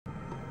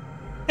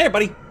Hey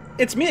everybody,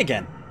 it's me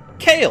again,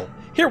 Kale,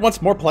 here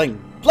once more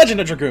playing Legend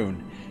of Dragoon.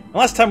 And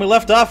last time we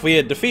left off, we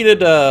had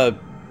defeated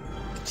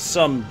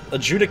some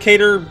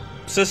adjudicator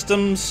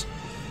systems,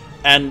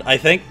 and I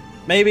think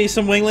maybe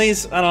some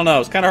winglies. I don't know,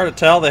 it's kind of hard to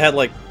tell. They had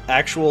like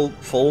actual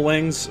full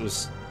wings.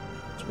 It's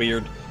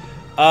weird.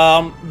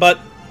 But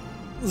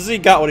Z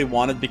got what he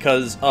wanted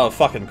because, of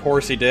fucking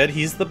course he did.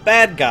 He's the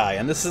bad guy,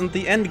 and this isn't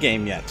the end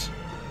game yet.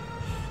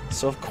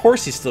 So of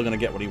course he's still gonna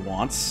get what he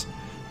wants.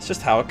 It's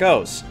just how it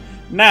goes.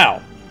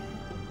 Now,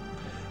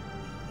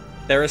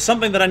 there is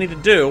something that I need to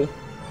do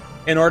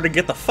in order to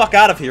get the fuck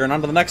out of here and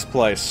on to the next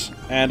place.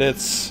 And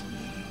it's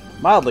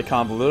mildly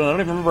convoluted. I don't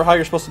even remember how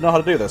you're supposed to know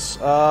how to do this.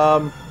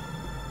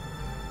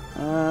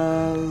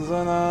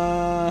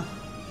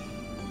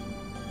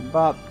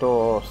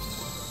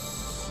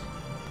 Batos.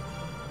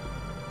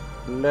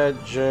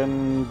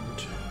 Legend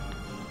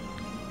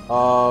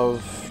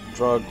of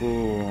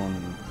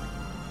Dragoon.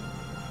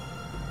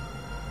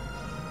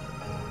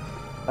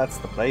 That's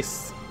the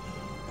place.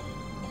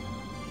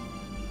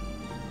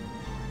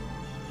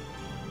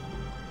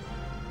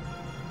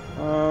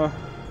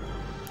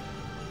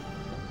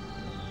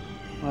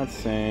 Let's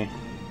see.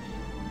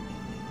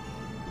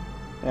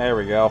 There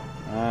we go.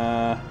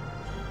 I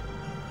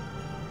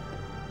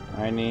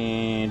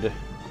need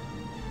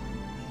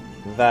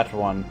that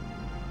one.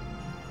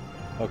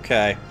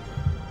 Okay.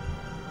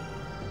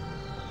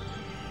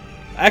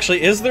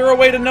 Actually, is there a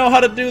way to know how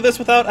to do this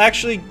without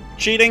actually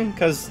cheating?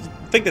 Because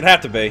I think there'd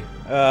have to be.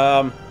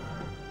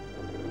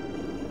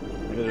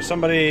 Is there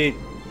somebody...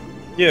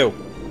 You.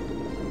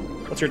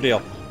 What's your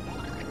deal?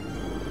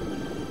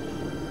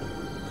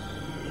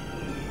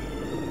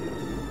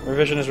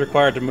 Revision is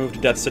required to move to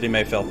Death City,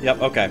 Mayfield.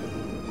 Yep, okay.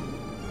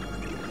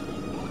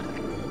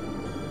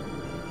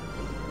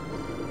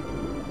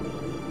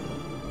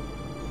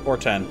 Or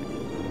 10.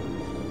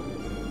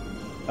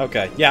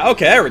 Okay, yeah,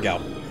 okay, there we go.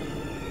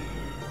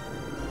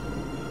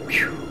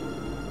 Whew.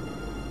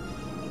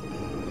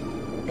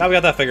 Now we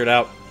got that figured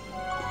out.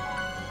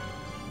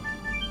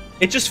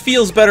 It just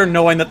feels better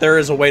knowing that there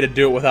is a way to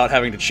do it without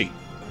having to cheat.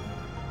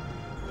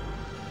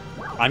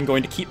 I'm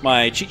going to keep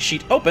my cheat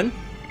sheet open,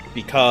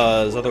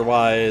 because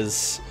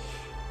otherwise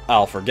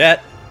I'll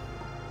forget.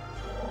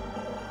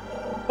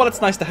 But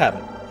it's nice to have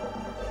it.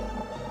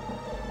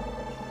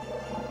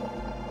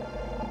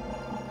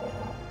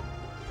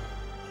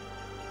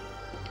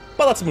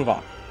 But let's move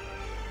on.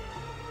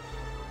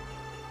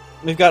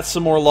 We've got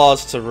some more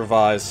laws to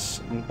revise.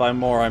 And by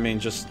more, I mean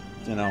just,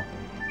 you know,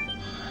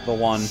 the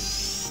one.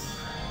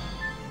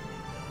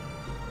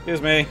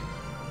 Excuse me.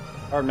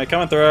 Pardon me,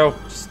 coming through.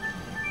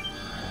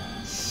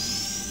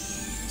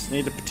 Just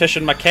need to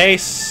petition my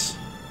case.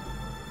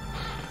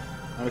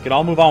 And we can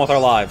all move on with our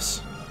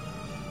lives.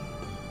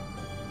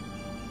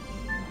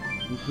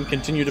 You can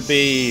continue to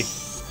be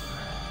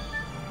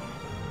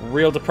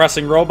real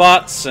depressing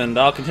robots, and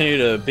I'll continue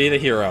to be the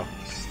hero.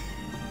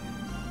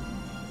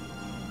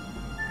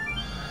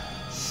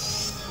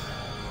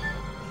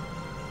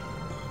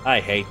 I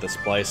hate this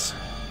place.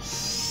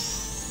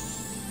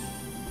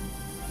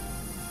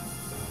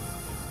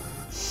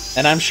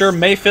 And I'm sure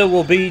Mayfield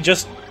will be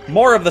just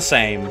more of the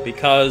same,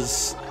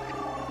 because...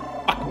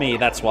 fuck me,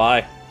 that's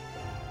why.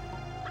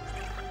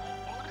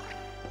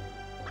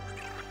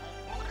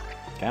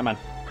 Come on.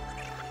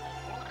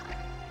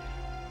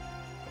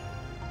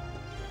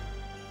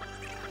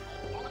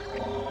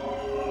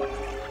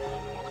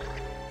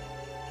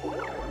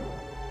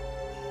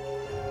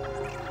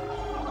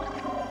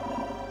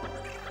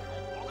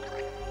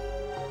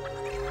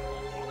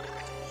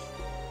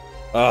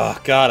 Oh,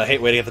 God, I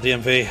hate waiting at the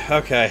DMV.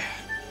 Okay.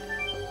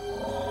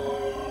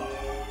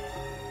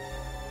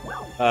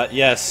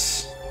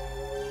 Yes.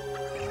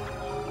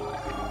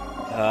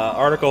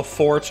 Article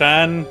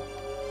 410.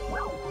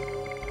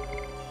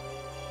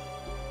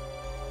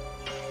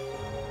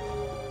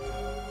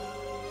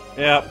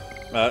 Yep.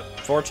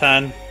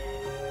 410.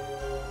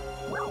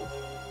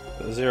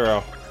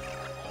 0.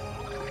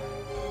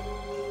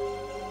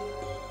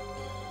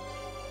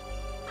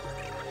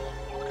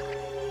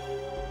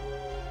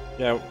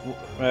 Yeah,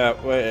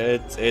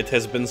 it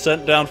has been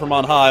sent down from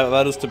on high.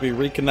 That is to be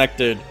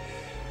reconnected.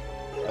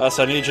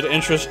 So I need you to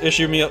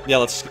issue me... Yeah,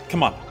 let's...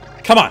 Come on.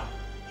 Come on!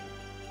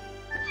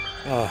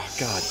 Oh,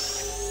 God.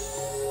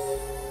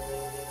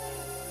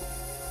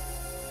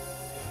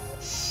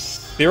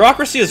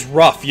 Bureaucracy is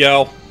rough,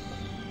 yo.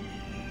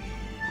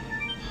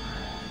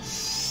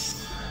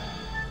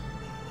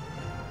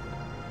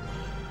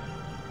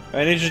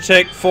 I need you to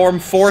take form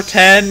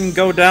 410 and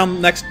go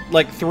down next,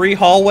 like, 3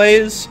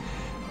 hallways.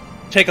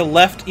 Take a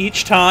left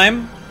each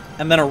time,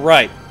 and then a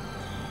right.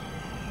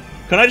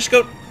 Can I just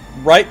go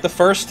right the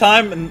first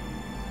time and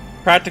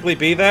practically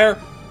be there?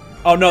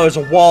 Oh no, there's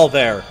a wall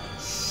there.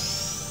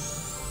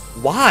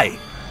 Why?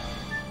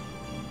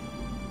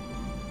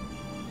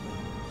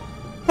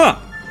 Huh.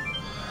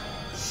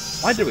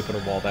 Why did we put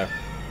a wall there?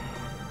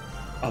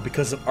 Oh,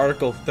 because of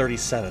Article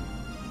 37.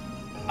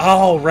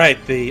 Oh, right,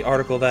 the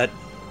article that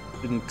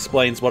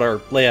explains what our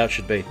layout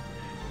should be.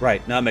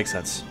 Right, now that makes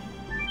sense.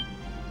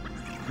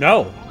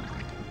 No.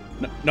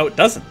 No, it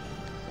doesn't.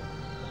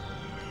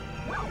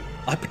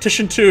 I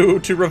petition to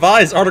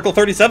revise Article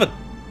 37.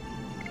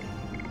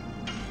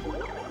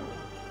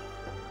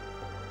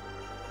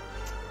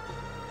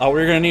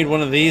 We're gonna need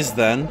one of these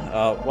then.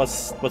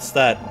 What's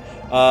that?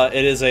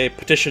 It is a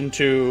petition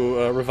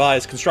to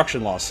revise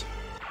construction laws.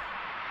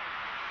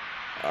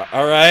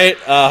 All right.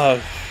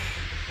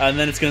 And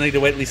then it's gonna need to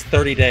wait at least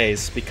 30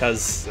 days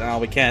because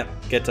we can't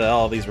get to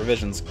all of these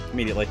revisions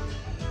immediately.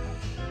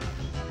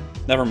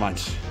 Never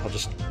mind. I'll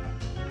just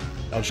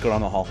go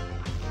down the hall.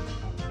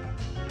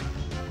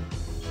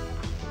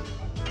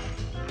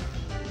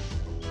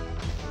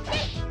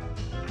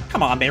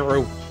 Come on,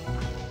 Meru.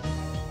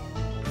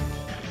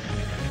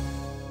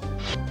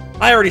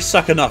 I already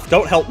suck enough.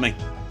 Don't help me.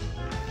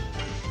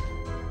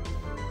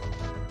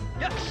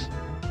 Yes.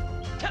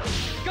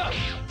 Go.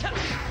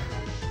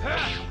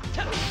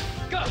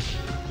 Go.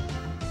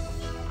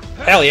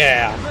 Hell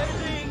yeah!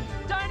 Blazing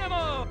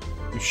dynamo.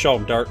 You show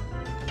him, Dart.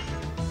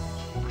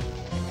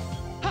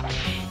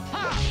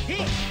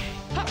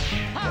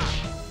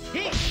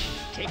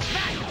 Take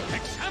that,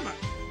 next hammer.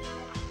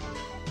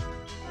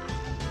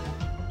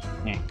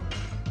 Yeah.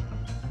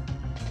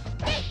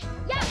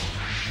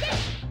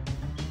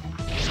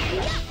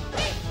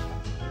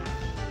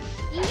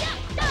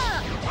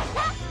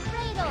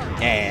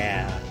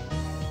 Yeah.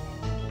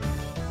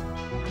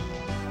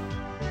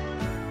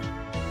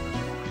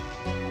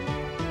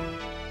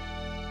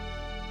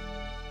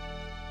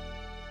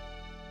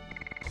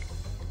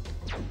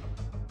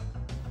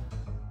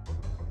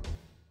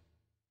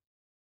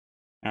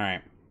 All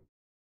right.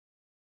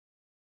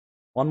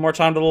 One more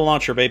time to the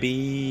launcher,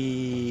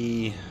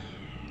 baby.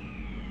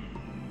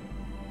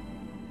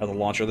 Or the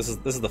launcher. This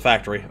is the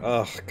factory.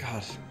 Oh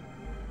god.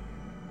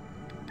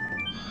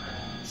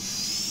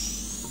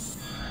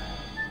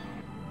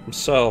 I'm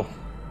so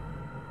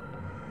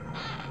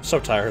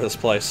tired of this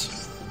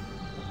place.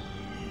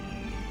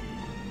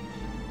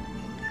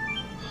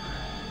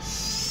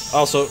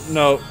 Also,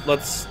 no,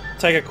 let's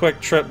take a quick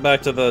trip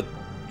back to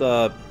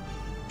the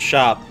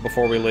shop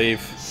before we leave.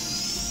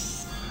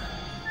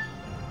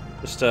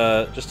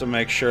 Just to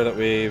make sure that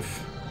we've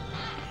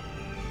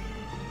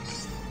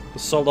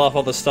sold off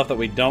all the stuff that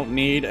we don't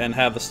need and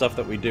have the stuff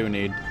that we do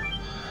need.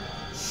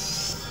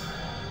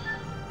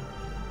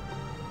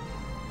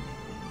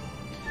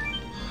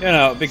 You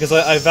know, because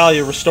I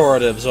value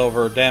restoratives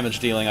over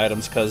damage-dealing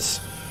items, because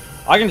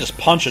I can just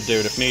punch a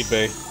dude if need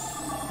be.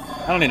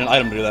 I don't need an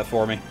item to do that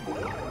for me.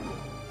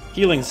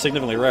 Healing is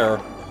significantly rarer.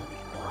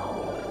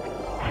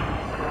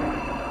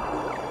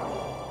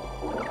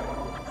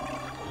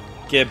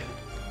 Gib.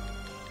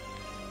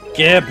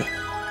 Gib!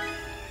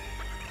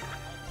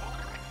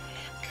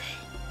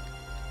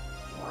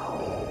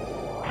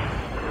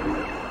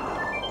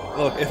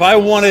 Look, if I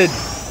wanted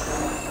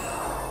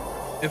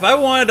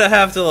to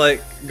have to,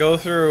 like, go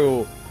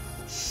through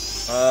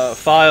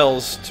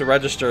files to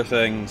register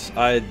things,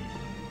 I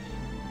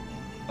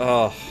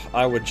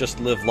would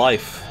just live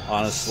life,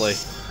 honestly.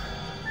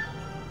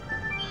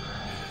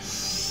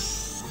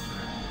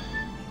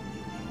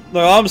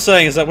 Look, all I'm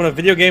saying is that when a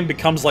video game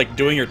becomes like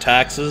doing your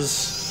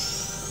taxes,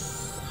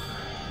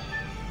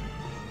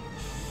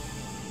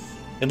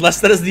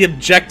 unless that is the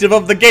objective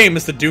of the game,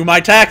 is to do my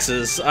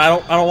taxes, I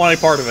don't want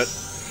any part of it.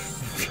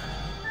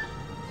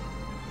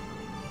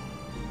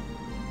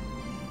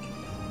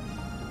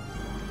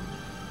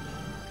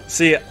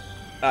 See,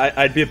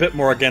 I'd be a bit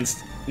more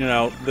against, you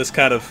know, this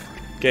kind of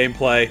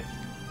gameplay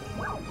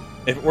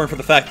if it weren't for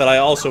the fact that I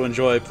also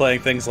enjoy playing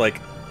things like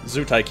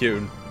Zoo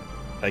Tycoon.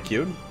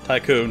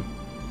 Tycoon.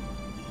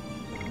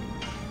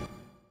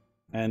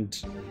 And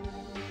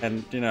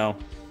you know,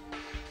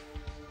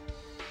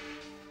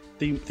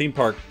 theme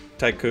park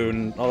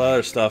tycoon, all that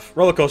other stuff.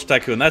 Roller coaster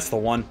tycoon, that's the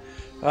one.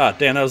 Ah,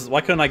 damn, that was,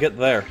 why couldn't I get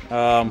there?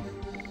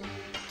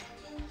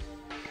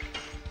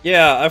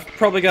 Yeah, I've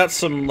probably got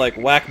some like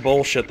whack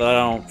bullshit that I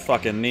don't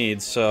fucking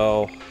need,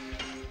 so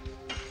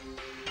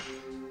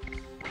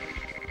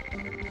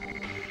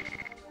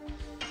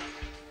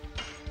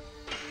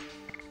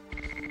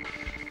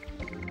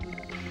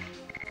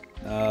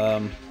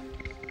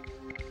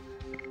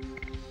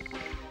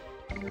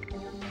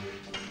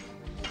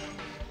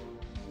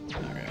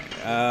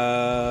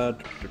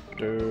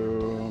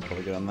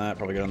probably good on that,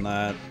 probably good on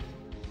that.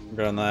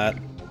 Good on that.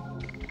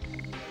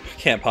 I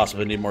can't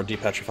possibly need more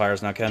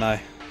depetrifiers now, can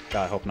I?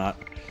 God, I hope not.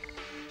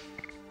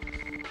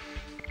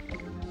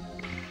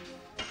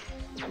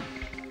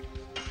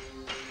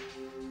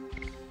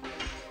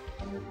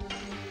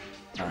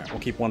 Alright, we'll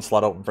keep one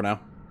slot open for now.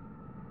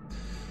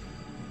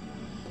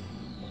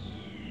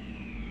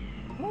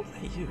 What do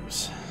they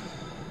use?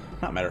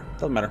 Not matter.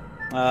 Doesn't matter.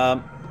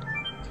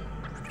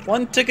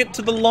 One ticket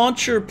to the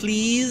launcher,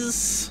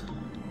 please.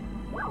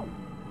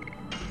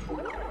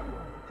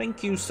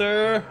 Thank you,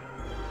 sir.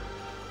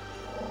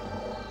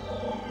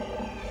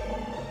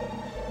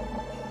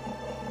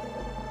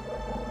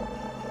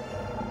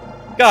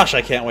 Gosh,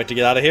 I can't wait to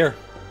get out of here.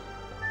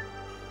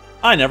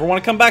 I never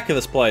want to come back to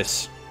this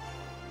place.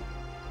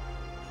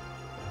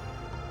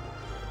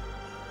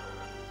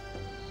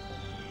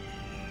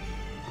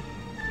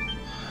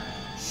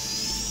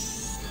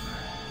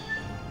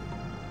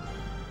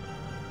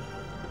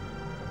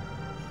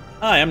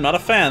 I am not a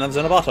fan of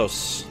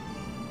Xenobatos.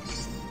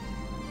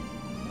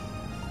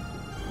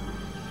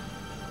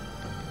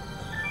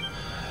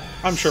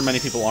 I'm sure many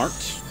people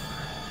aren't.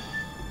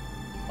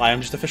 I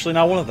am just officially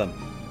not one of them.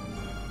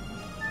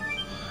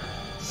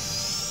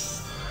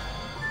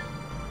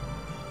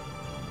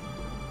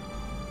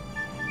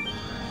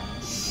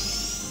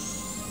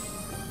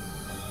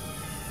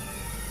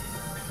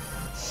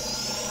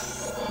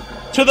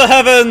 To the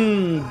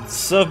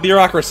heavens of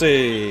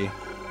bureaucracy!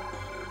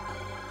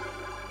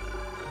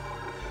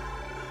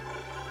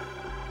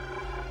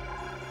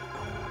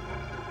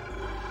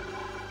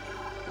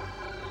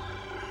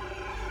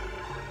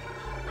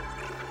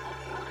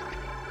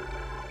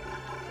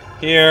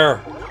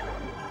 Here.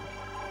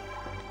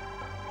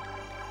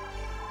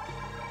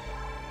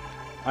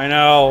 I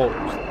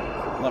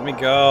know. Let me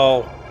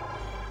go.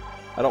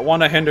 I don't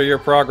want to hinder your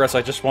progress,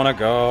 I just want to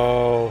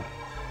go.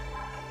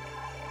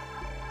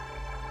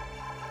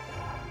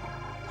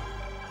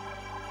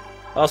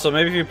 Also,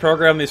 maybe if you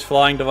program these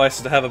flying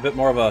devices to have a bit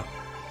more of a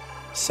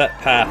set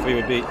path, we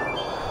would be...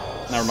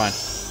 Never mind.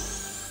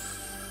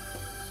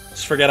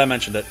 Just forget I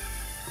mentioned it.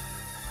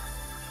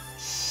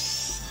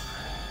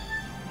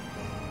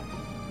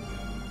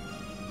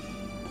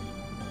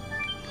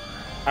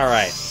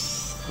 Alright.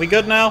 We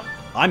good now?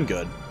 I'm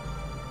good.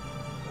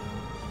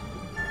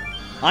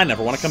 I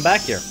never want to come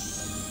back here.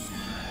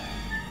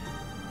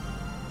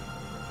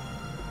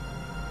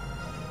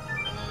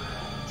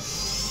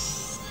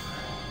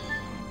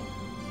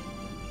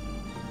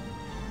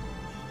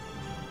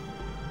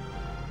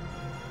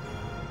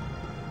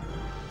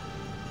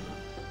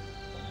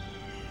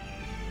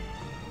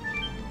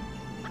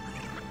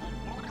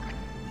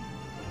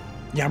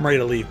 Yeah, I'm ready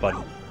to leave, buddy.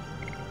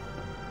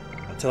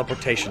 A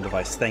teleportation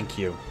device, thank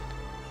you.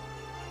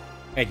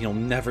 And you'll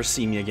never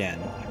see me again,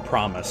 I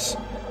promise.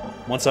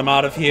 Once I'm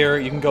out of here,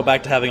 you can go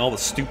back to having all the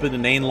stupid,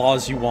 inane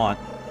laws you want.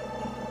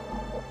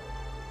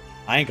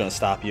 I ain't gonna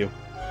stop you.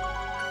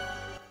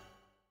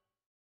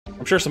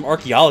 I'm sure some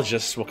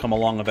archaeologists will come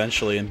along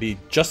eventually and be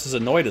just as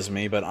annoyed as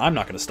me, but I'm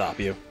not gonna stop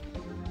you.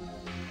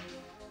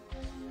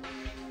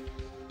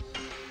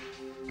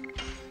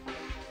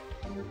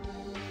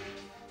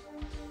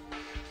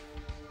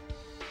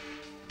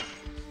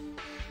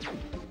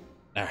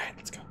 Alright,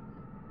 let's go.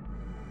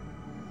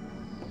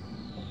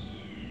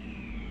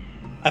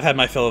 I've had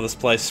my fill of this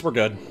place. We're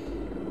good.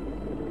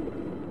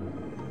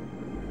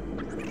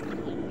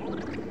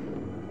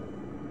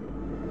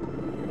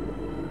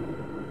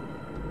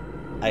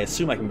 I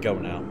assume I can go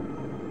now.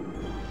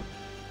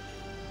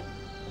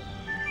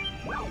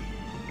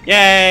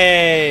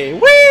 Yay!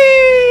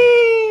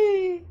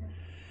 Whee!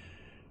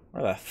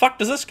 Where the fuck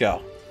does this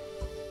go?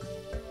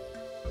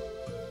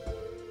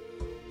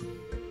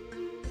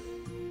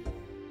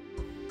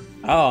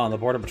 Oh, on the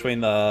border between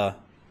the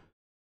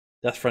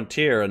Death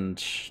Frontier and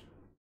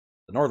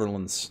the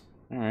Northernlands.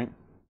 Alright.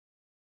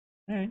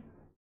 Alright.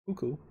 Cool,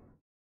 cool.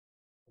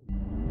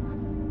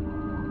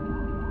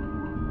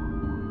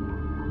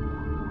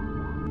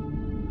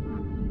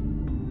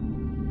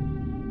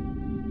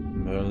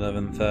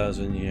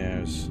 11,000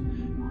 years,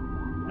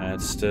 and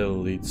it still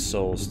leads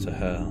souls to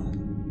hell.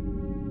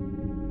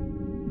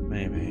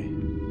 Maybe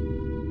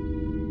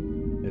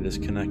it is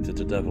connected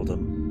to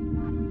devildom.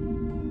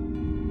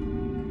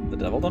 The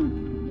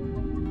devildom?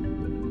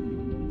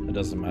 It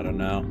doesn't matter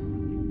now.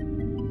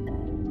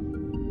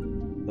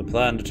 The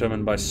plan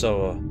determined by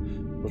Soa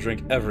will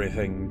drink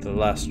everything to the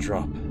last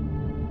drop.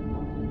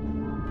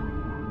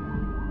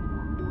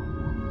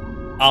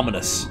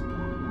 Ominous.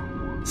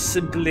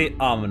 Simply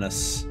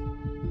ominous.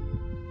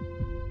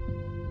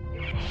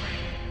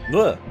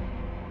 Ugh.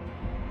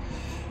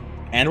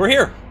 And we're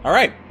here.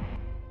 Alright.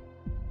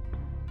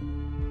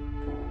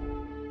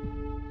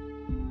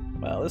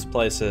 Well, this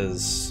place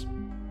is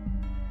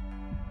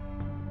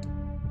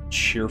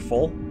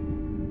cheerful.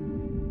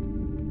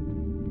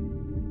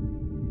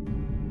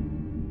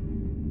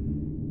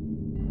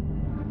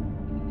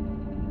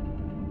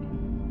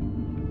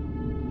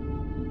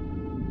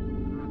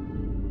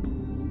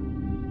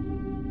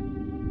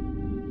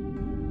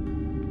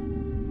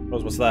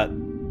 What's that?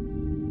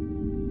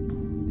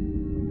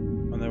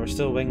 When there were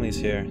still winglies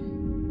here,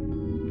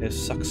 they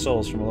sucked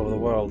souls from all over the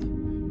world.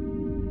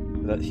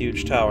 With that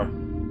huge tower.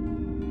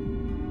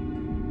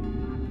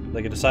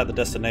 They could decide the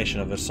destination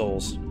of their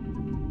souls.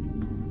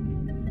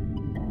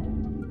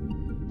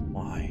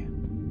 Why?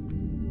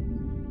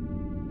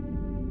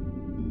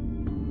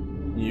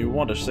 You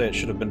want to say it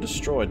should have been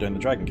destroyed during the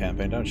Dragon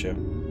campaign, don't you?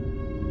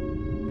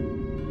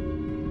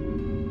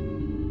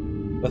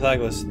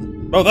 Pythagoras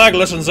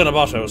and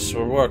Xenobatos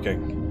were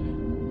working.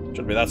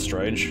 Shouldn't be that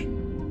strange.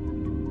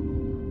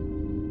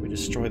 We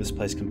destroy this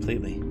place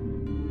completely,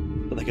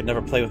 but they could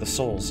never play with the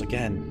souls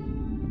again.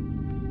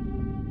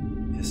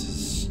 This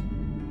is...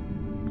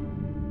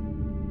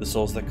 the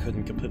souls that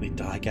couldn't completely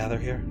die gather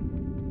here?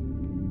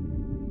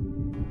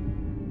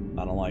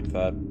 I don't like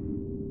that.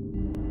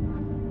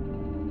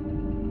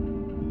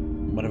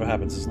 Whatever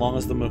happens, as long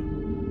as the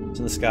moon is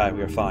in the sky,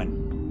 we are fine.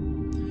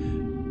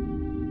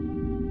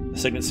 The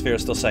Signet Sphere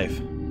is still safe.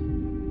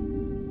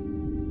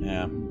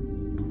 Yeah.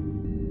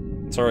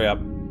 Let's hurry up.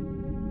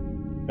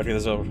 We have to get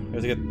this over. We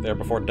have to get there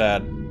before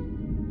Dad.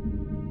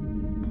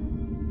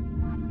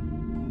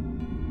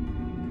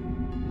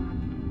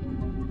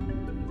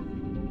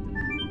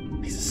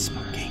 He's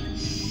smoking.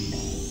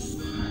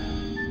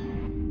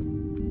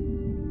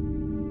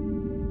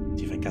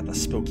 You even got the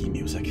spooky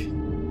music.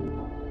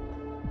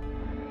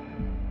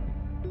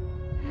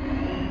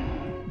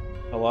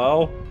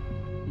 Hello?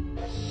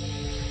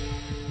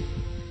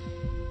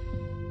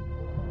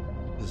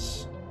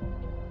 This...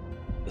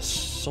 the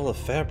soul of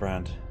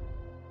Fairbrand.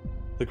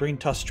 The green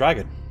tusked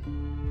dragon.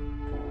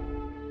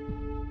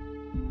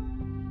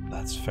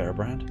 That's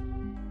Fairbrand.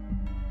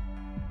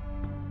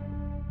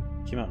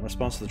 Came out in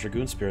response to the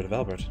Dragoon spirit of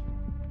Albert.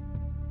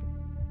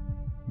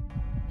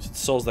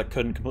 Souls that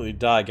couldn't completely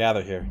die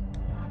gather here.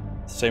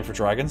 Same for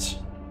dragons?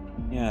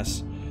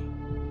 Yes.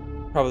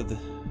 Probably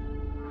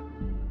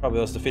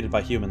those defeated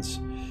by humans.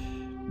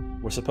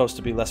 We're supposed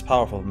to be less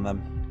powerful than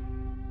them.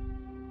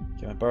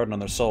 Get a burden on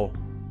their soul.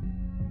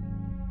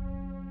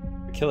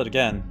 If we kill it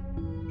again,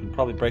 we can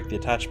probably break the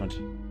attachment.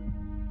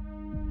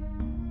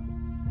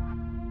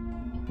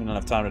 We don't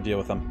have time to deal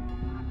with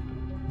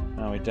them.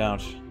 No, we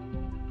don't.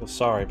 I'm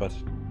sorry, but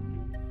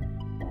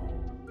we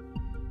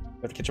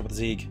have to catch up with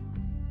Zeeg,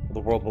 or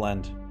the world will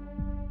end.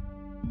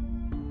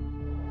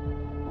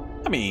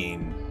 I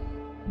mean,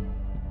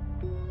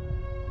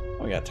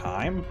 we got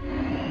time.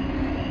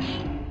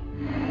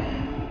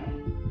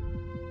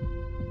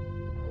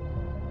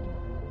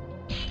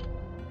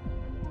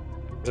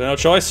 Is there no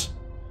choice?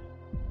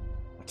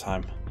 No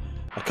time.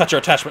 I'll cut your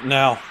attachment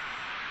now.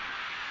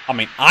 I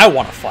mean, I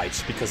want to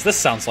fight because this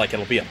sounds like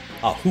it'll be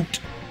a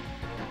hoot,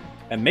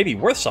 and maybe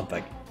worth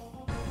something.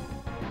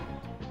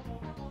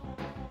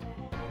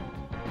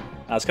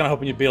 I was kind of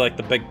hoping you'd be like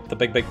the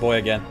big boy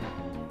again.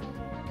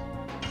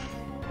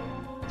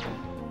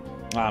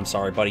 I'm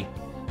sorry, buddy.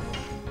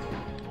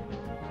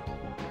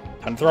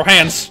 Time to throw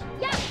hands.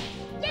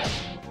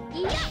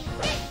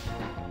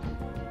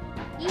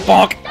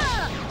 Bonk.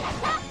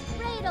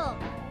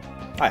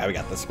 Alright, we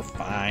got this. We're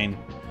fine.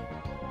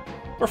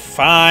 We're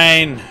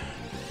fine.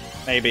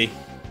 Maybe.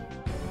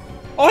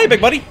 Oh, hey, big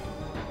buddy.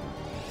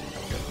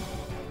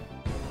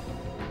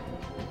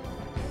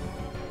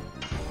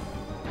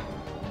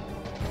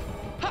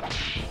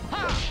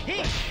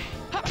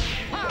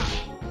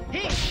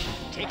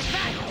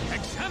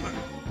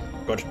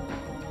 Good.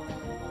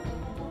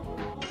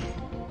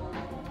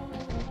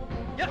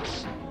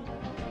 Yes.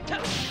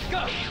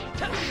 Go.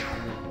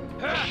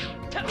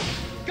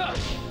 Go.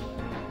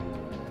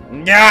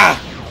 Yeah.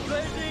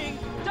 Blazing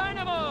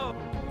dynamo.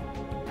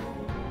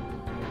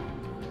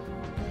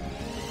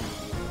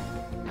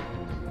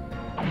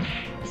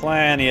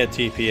 Plenty of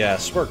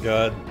TPS. We're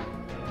good.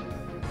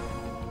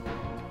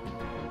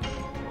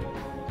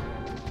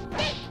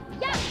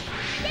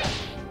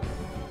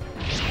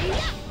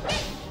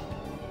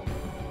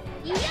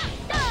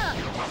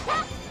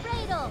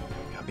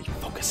 Gotta be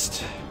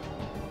focused.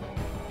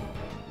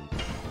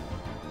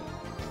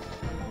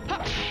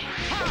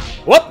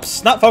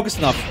 Whoops! Not focused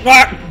enough.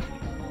 Ah!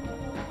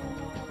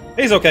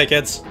 He's okay,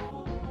 kids.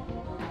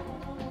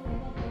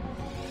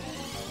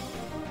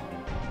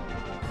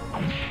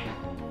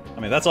 I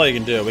mean, that's all you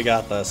can do. We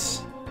got this.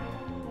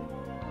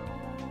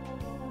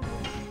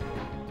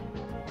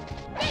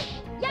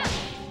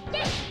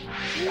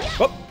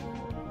 Whoop!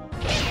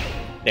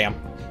 Damn.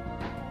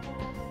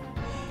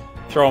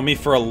 Throwing me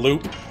for a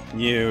loop,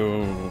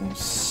 you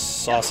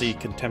saucy,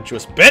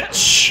 contemptuous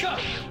bitch!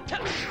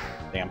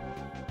 Damn.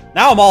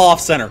 Now I'm all off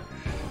center.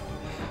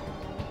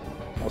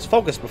 I was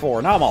focused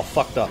before, now I'm all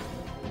fucked up.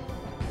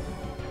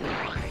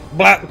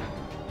 Blah!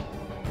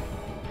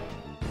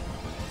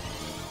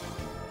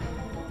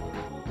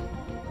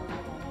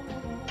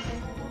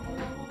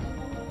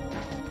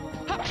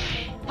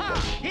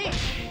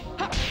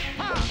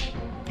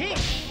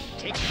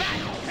 Take that,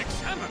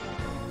 Hex Hammer.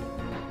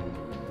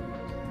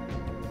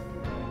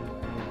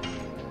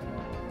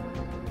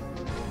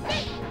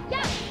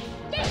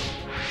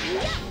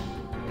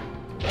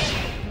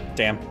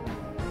 Damn.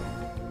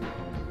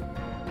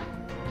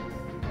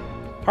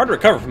 Hard to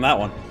recover from that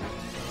one.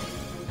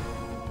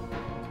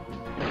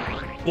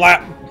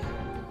 Blah!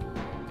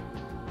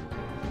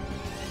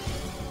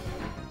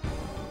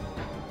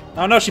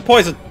 Oh no, she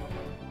poisoned!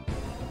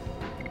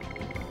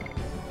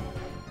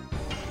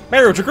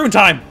 Mario, Dragoon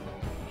time!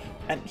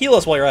 And heal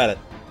us while you're at it.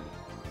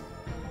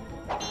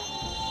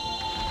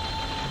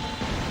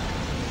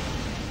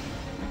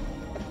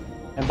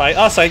 And by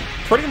us, I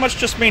pretty much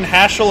just mean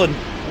Hashel and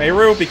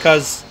Meru,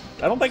 because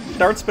I don't think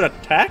Dart's been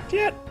attacked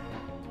yet?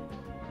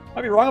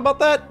 Might be wrong about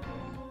that?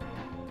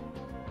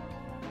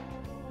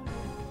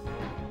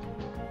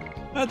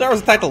 Dart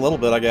was attacked a little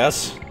bit, I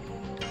guess.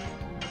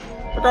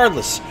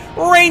 Regardless.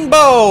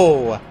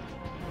 Rainbow!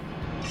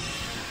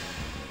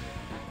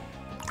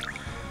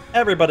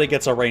 Everybody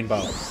gets a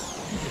rainbow.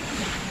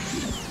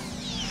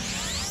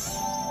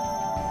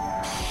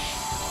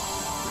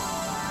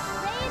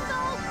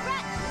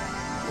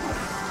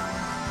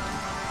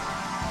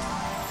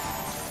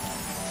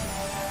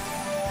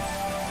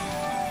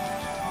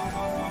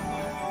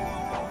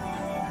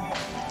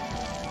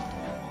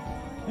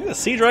 the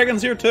sea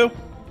dragons here too?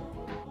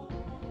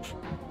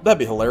 That'd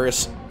be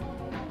hilarious.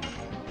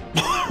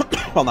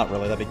 Well, not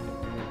really. That'd be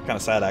kind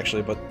of sad,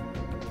 actually, but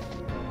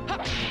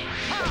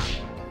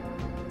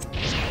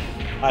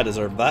I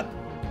deserve that.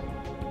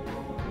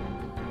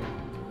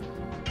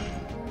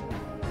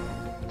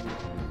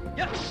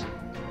 Yes.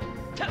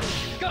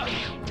 Go.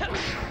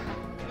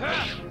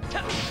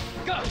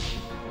 Go.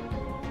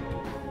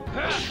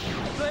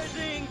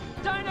 Blazing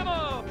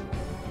dynamo.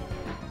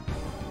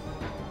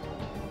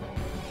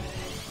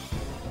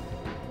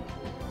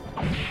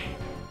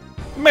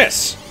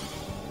 Miss.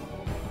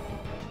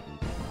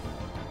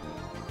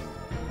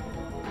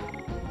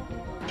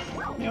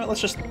 You know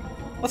what,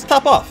 let's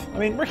top off. I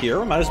mean, we're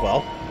here, we might as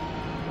well.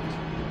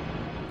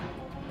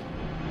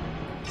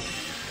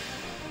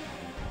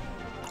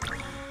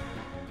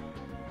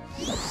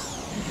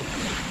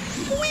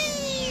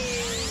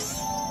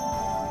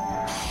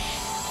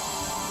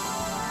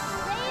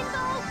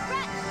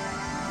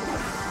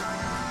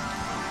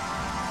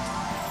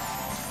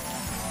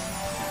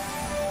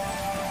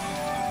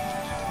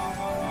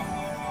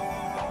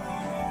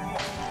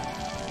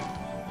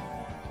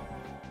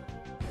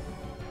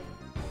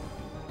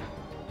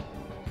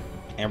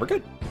 And we're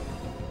good.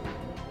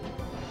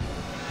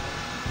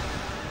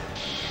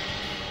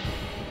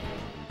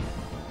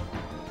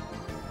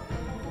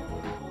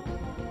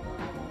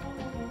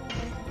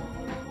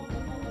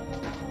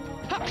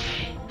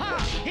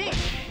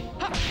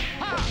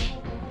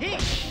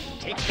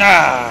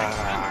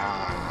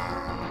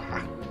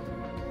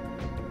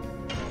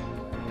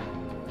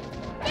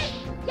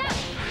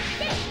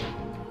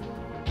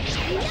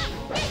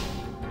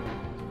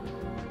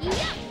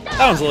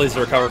 That one's a little easy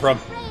to recover from.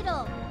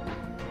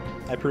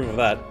 I approve of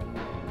that.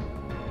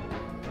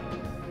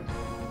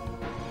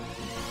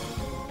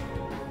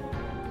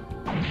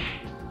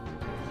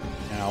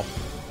 Ow.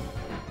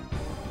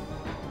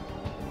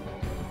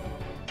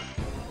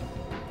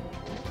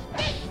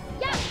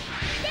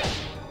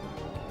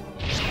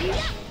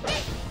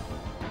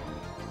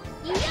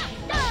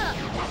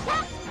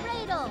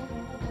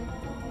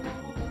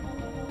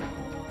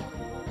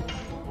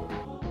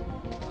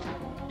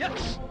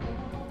 Yes.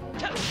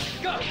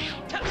 Go.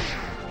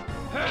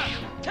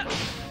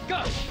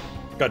 Go.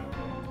 Good.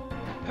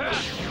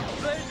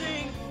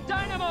 Blazing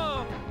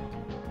dynamo.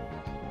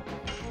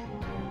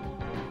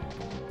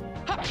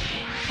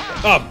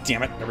 Oh,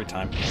 damn it, every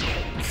time.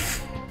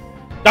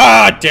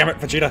 Ah, damn it,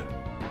 Vegeta.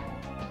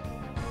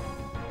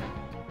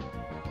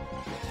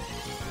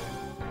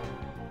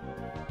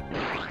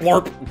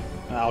 Lorp.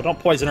 Oh, don't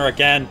poison her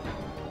again.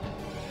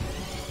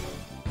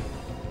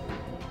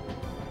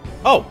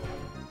 Oh.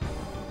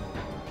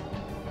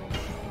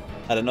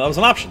 I didn't know that was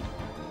an option.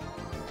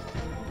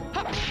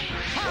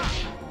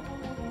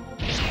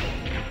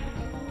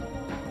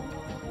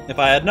 If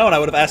I had known, I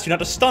would have asked you not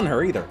to stun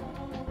her either.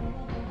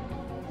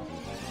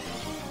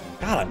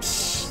 God, I'm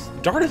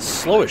started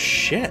slow as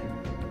shit.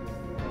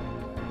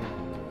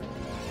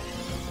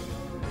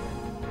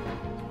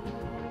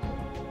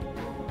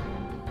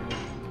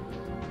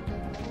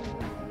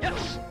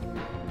 Yes.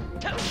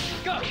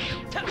 Go.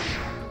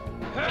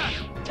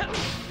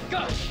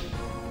 Go.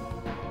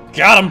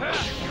 Got him.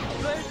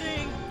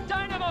 Blazing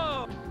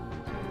dynamo.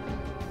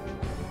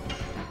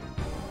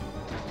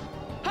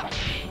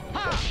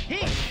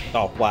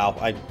 Oh, wow.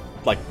 I,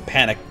 like,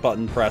 panic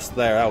button pressed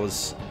there. That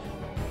was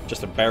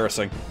just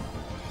embarrassing.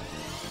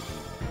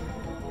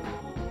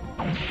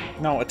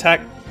 No,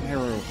 attack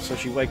Haru, so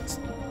she wakes.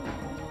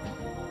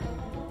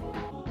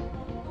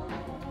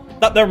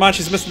 Oh, never mind.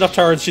 She's missed enough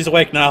turns. She's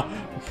awake now.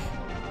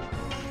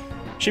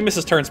 She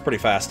misses turns pretty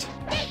fast.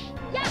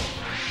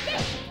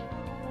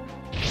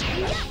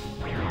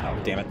 Oh,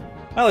 damn it.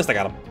 Well, at least I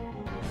got him.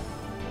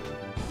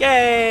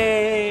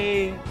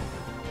 Yay!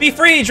 Be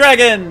free,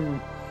 dragon!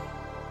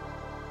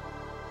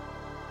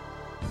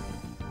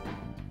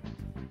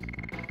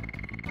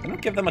 They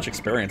don't give that much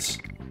experience.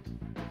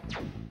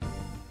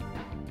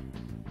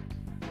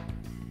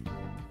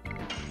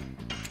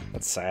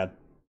 That's sad.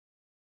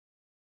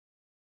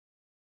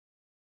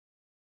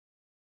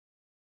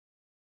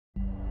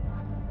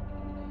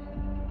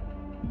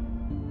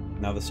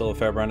 Now the Solar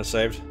Fairbrand is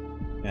saved?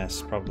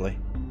 Yes, probably.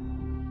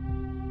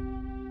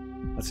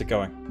 Let's get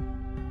going.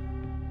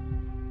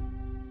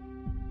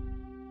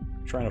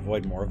 Try and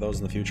avoid more of those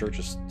in the future,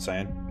 just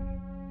saying.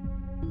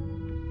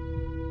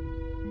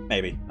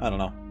 Maybe. I don't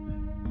know.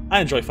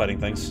 I enjoy fighting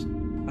things.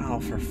 Oh,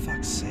 for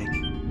fuck's sake.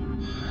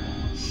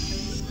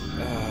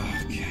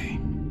 Okay.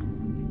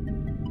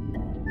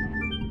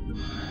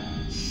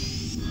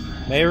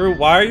 Meru,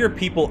 why are your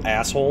people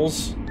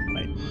assholes?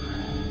 Wait.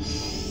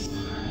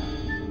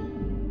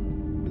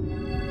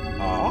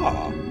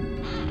 Ah.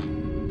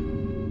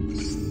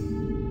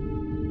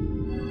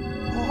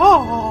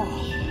 Oh.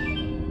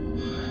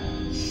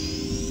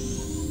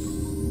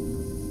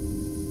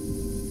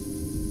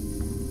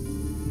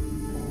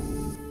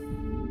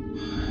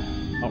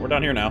 Oh, we're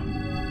down here now.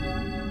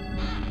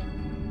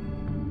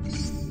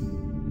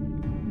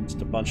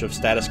 Just a bunch of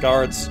status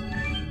guards.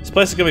 This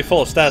place is gonna be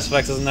full of status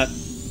effects, isn't it?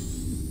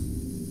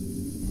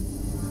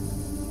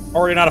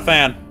 Already not a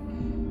fan.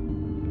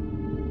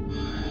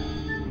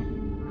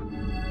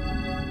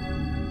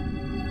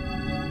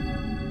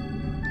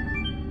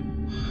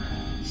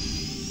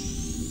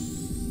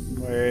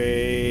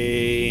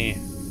 Hey.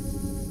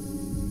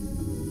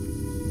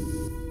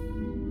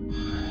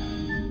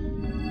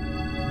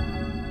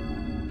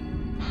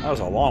 That was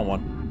a long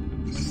one.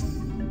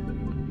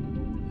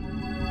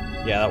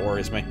 Yeah, that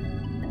worries me.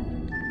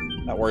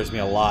 That worries me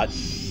a lot.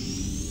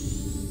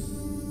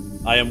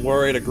 I am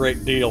worried a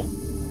great deal.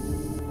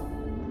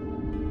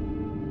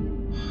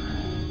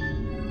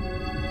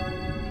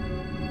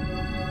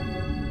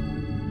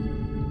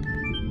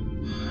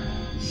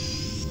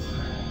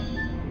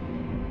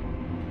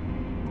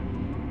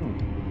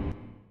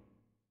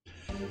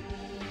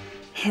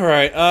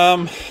 Alright,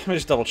 let me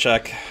just double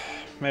check.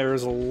 Maybe it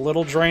was a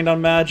little drained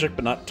on magic,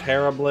 but not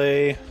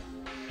terribly.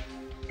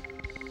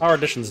 How are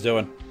additions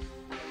doing?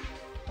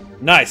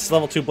 Nice!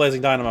 Level 2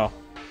 Blazing Dynamo.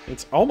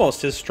 It's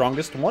almost his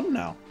strongest one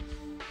now.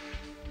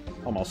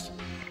 Almost.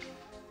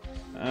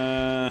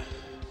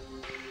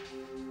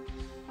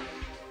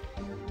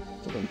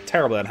 Something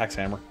terribly on Hex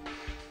Hammer.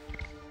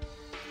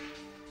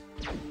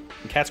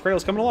 And Cat's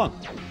Cradle's coming along.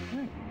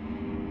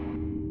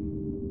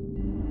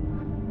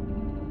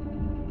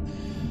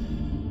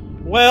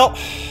 Well,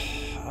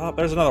 oh,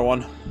 there's another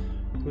one.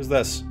 Who's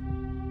this?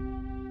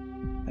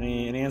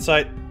 Any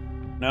insight?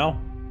 No?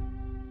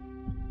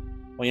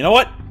 Well, you know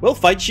what? We'll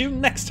fight you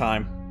next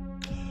time.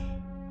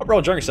 Hope you're all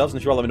enjoying yourselves,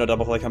 and if you all let me know down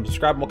below, like, comment,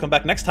 subscribe, and we'll come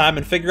back next time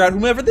and figure out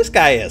whomever this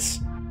guy is.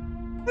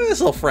 Look at this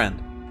little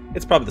friend.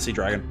 It's probably the Sea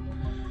Dragon.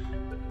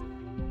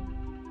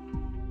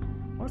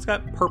 Oh, it's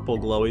got purple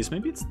glowies.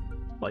 Maybe it's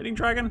Lightning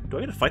Dragon? Do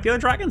I get to fight the other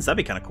dragons? That'd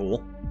be kind of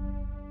cool.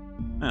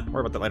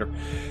 Worry about that later.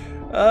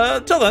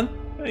 Till then,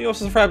 you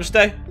also subscribe to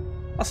stay.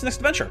 I'll see you next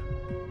adventure.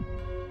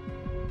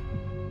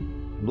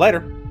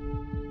 Later.